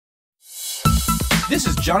This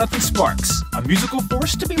is Jonathan Sparks, a musical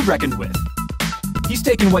force to be reckoned with. He's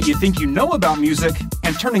taking what you think you know about music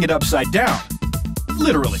and turning it upside down.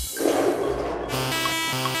 Literally.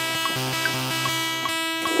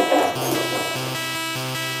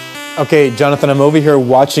 Okay, Jonathan, I'm over here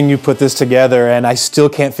watching you put this together, and I still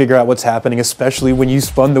can't figure out what's happening, especially when you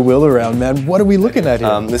spun the wheel around, man. What are we looking at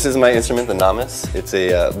here? This is my instrument, the Nomis. It's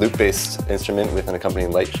a loop-based instrument with an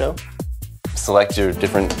accompanying light show. Select your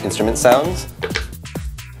different instrument sounds,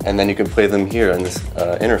 and then you can play them here on this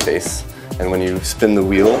interface. And when you spin the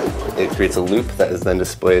wheel, it creates a loop that is then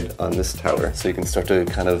displayed on this tower. So you can start to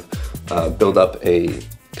kind of build up a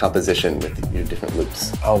composition with your different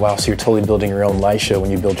loops. Oh wow, so you're totally building your own light show when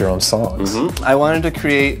you build your own songs. Mm-hmm. I wanted to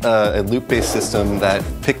create a loop-based system that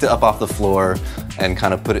picked it up off the floor and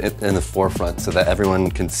kind of put it in the forefront so that everyone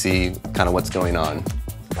can see kind of what's going on.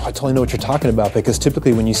 Oh, I totally know what you're talking about, because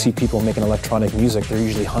typically when you see people making electronic music, they're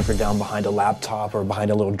usually hunkered down behind a laptop or behind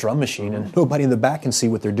a little drum machine, and nobody in the back can see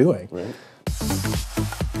what they're doing. Right.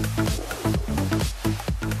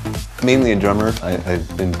 Mainly a drummer.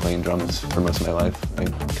 I've been playing drums for most of my life. I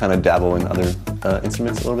kind of dabble in other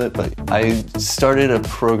instruments a little bit, but I started a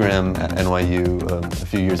program at NYU a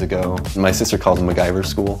few years ago. My sister calls it MacGyver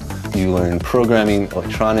School. You learn programming,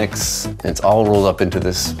 electronics, and it's all rolled up into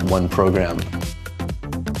this one program.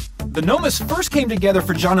 The Nomis first came together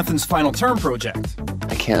for Jonathan's final term project.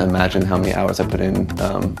 I can't imagine how many hours I put in,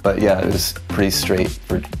 but yeah, it was pretty straight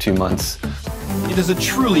for 2 months. It is a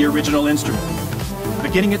truly original instrument,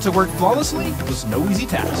 but getting it to work flawlessly was no easy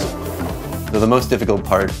task. The most difficult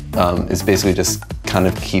part is basically just kind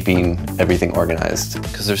of keeping everything organized,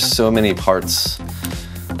 because there's so many parts,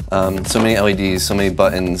 so many LEDs, so many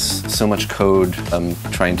buttons, so much code.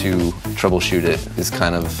 Trying to troubleshoot it is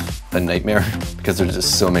kind of a nightmare because there's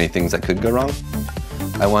just so many things that could go wrong.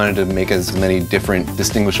 I wanted to make as many different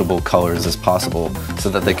distinguishable colors as possible so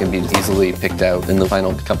that they can be easily picked out in the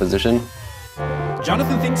final composition.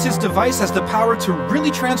 Jonathan thinks his device has the power to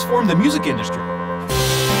really transform the music industry.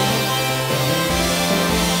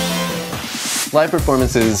 Live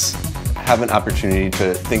performances have an opportunity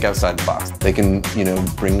to think outside the box. They can,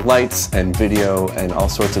 bring lights and video and all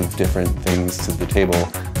sorts of different things to the table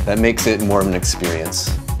that makes it more of an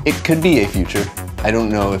experience. It could be a future. I don't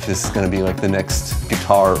know if this is going to be like the next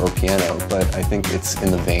guitar or piano, but I think it's in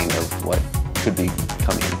the vein of what could be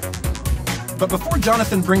coming. But before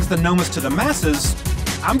Jonathan brings the Nomis to the masses,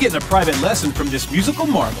 I'm getting a private lesson from this musical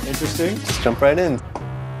marvel. Interesting. Just jump right in.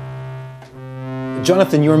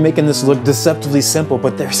 Jonathan, you were making this look deceptively simple,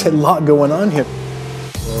 but there's a lot going on here.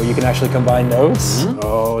 Oh, you can actually combine notes? Mm-hmm.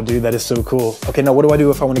 Oh, dude, that is so cool. Okay, now what do I do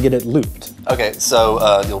if I want to get it looped? Okay,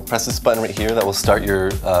 so you'll press this button right here that will start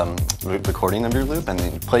your recording of your loop, and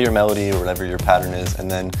then you play your melody or whatever your pattern is, and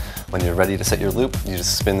then when you're ready to set your loop, you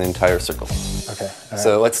just spin the entire circle. Okay. All right.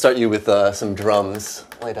 So let's start you with some drums.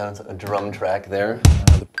 Lay down a drum track there.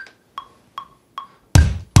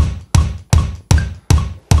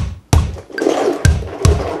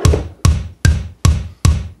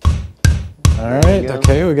 All right,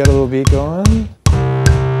 okay, we got a little beat going.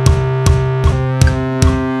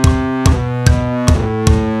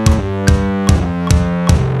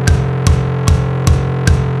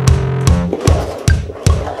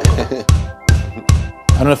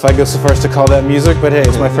 I don't know if I go so far as to call that music, but hey,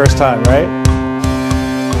 it's my first time, right?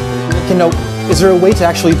 Is there a way to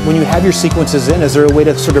actually, when you have your sequences in, is there a way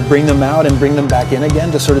to sort of bring them out and bring them back in again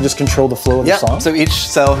to sort of just control the flow of the song? So each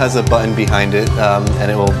cell has a button behind it,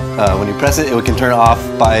 and it will, when you press it, it can turn off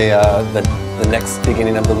by the next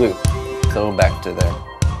beginning of the loop. So back to there.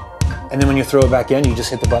 And then when you throw it back in, you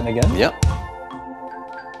just hit the button again? Yep.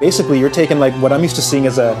 Basically, you're taking like what I'm used to seeing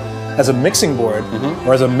as a mixing board, mm-hmm.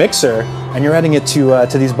 or as a mixer, and you're adding it to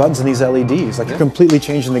these buttons and these LEDs. Like, you're completely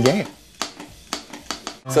changing the game.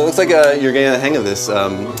 So it looks like you're getting the hang of this.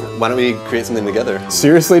 Why don't we create something together?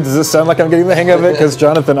 Seriously, does this sound like I'm getting the hang of it? Because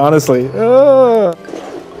Jonathan, honestly. A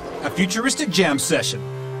futuristic jam session.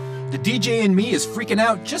 The DJ in me is freaking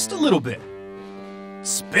out just a little bit.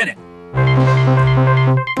 Spin it.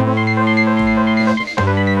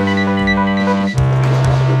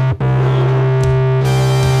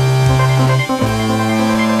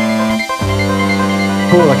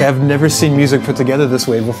 Cool, like I've never seen music put together this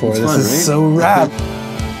way before. This is so rad.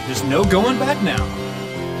 There's no going back now.